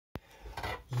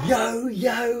Yo,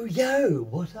 yo, yo,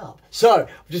 what up? So,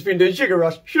 I've just been doing Sugar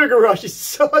Rush. Sugar Rush is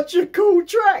such a cool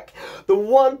track. The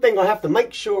one thing I have to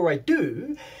make sure I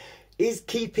do is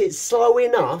keep it slow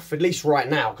enough, at least right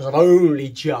now, because I've only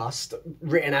just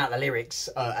written out the lyrics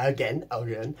again.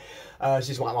 This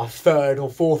is like my third or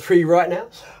fourth read right now.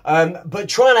 But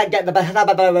trying to get the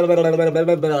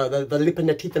lip and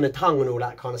the teeth and the tongue and all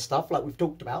that kind of stuff, like we've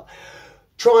talked about.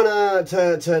 Trying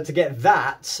to get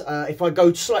that, if I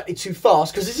go slightly too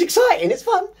fast, because it's exciting, it's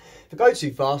fun. If I go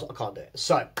too fast, I can't do it.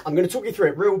 So, I'm going to talk you through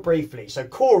it real briefly. So,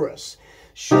 chorus.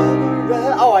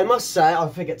 Oh, I must say, I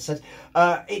forget to say,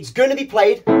 it's going to be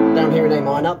played down here in A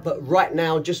minor, but right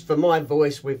now, just for my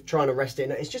voice, we're trying to rest it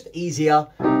in. It's just easier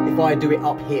if I do it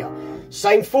up here.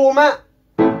 Same format.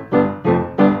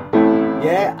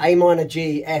 Yeah, A minor,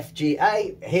 G, F, G,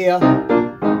 A, here.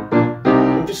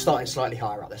 I'm just starting slightly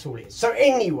higher up, that's all it is. So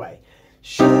anyway,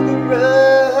 sugar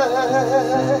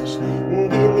rush,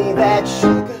 give me that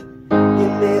sugar,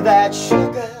 give me that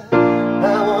sugar.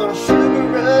 I want a sugar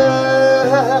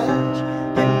rush,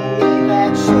 give me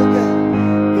that sugar,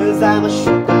 'cause I'm a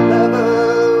sugar lover.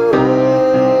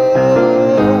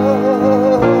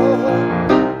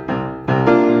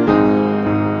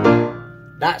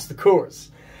 That's the chorus.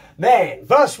 Then,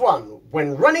 verse 1.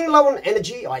 When running low on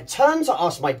energy, I turned to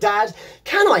ask my dad,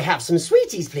 can I have some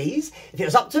sweeties, please? If it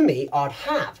was up to me, I'd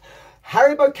have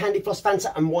Haribo, Candy Floss, Fanta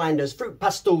and Winders, fruit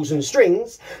pastels and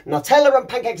strings, Nutella and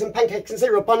pancakes and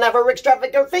syrup on other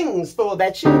extravagant things for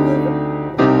that sugar.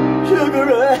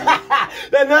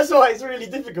 Then that's why it's really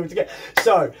difficult to get.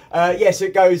 So, yes,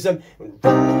 it goes,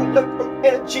 running low on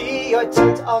energy, I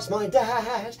turned to ask my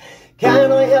dad,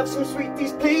 can I have some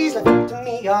sweeties, please? Like up to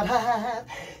me, I'd have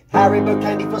Haribo,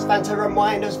 Candy Floss, Fanta and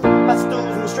Winders, fruit pastels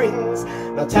and strings,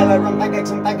 Nutella and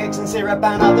pancakes and syrup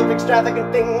and other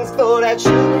extravagant things for that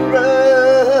sugar rush.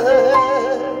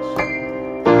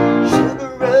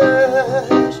 Sugar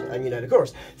rush. And you know the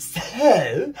chorus.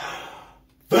 So,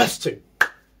 verse 2.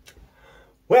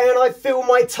 When I feel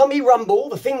my tummy rumble,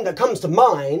 the thing that comes to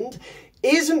mind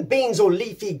isn't beans or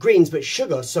leafy greens, but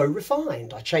sugar so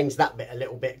refined. I changed that bit a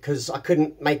little bit because I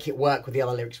couldn't make it work with the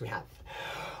other lyrics we have.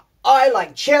 I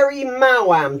like cherry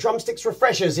mawam, drumsticks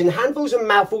refreshers in handfuls and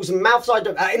mouthfuls and amounts I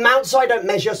don't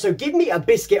measure, so give me a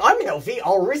biscuit. I'm healthy,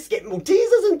 I'll risk it.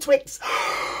 Maltesers and Twix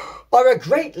are a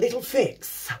great little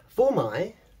fix for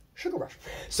my sugar rush.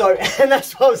 So, and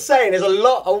that's what I was saying, there's a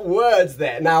lot of words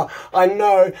there. Now, I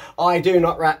know I do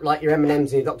not rap like your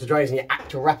Eminems and your Dr. Dre's and your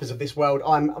actual rappers of this world.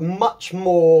 I'm much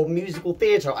more musical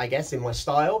theatre, I guess, in my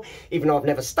style. Even though I've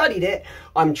never studied it,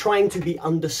 I'm trying to be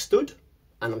understood.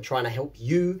 And I'm trying to help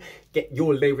you get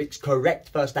your lyrics correct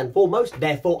first and foremost.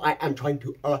 Therefore, I am trying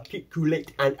to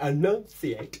articulate and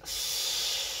enunciate.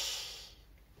 So,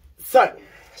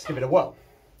 let's give it a whirl.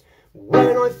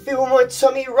 When I feel my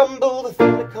tummy rumble, the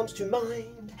thing that comes to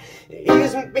mind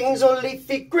isn't beans or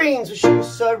leafy greens, but sugar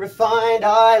so refined.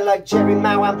 I like cherry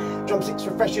mawam, drumsticks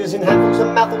refreshers in handfuls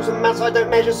and mouthfuls and amounts I don't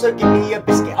measure, so give me a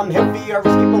biscuit. I'm healthy, I risk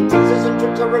it. Maltesers and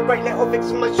Twix are a great little fix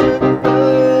for my sugar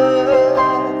rush.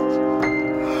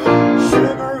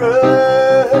 Sugar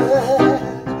rush,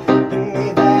 give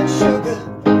me that sugar,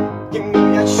 give me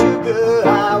that sugar, I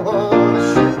want a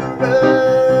sugar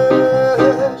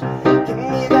rush, give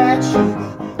me that sugar,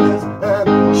 'cause I'm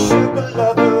a sugar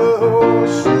lover, oh,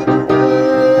 sugar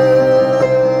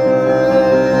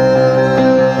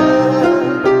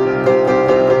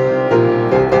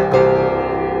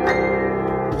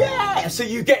rush. Yeah, so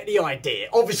you get the idea.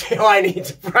 Obviously I need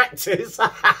to practice.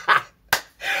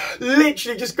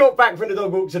 Literally just got back from the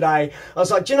dog walk today. I was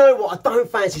like, do you know what? I don't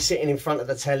fancy sitting in front of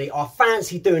the telly. I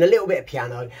fancy doing a little bit of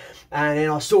piano. And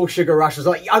then I saw Sugar Rush. I was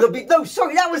like, no,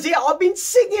 sorry, that was it. I've been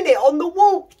singing it on the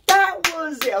walk. That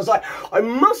was it. I was like, I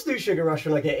must do Sugar Rush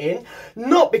when I get in.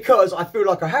 Not because I feel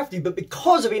like I have to, but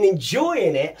because I've been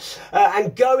enjoying it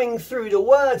and going through the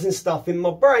words and stuff in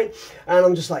my brain. And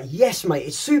I'm just like, yes, mate,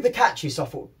 it's super catchy. So I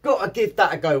thought, gotta give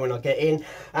that a go when I get in.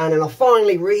 And then I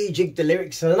finally rejigged the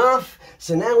lyrics enough.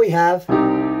 So now we have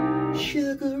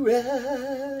Sugar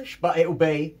Rush. But it'll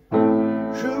be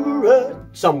Sugar Rush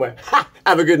somewhere. Ha!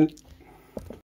 Have a good one.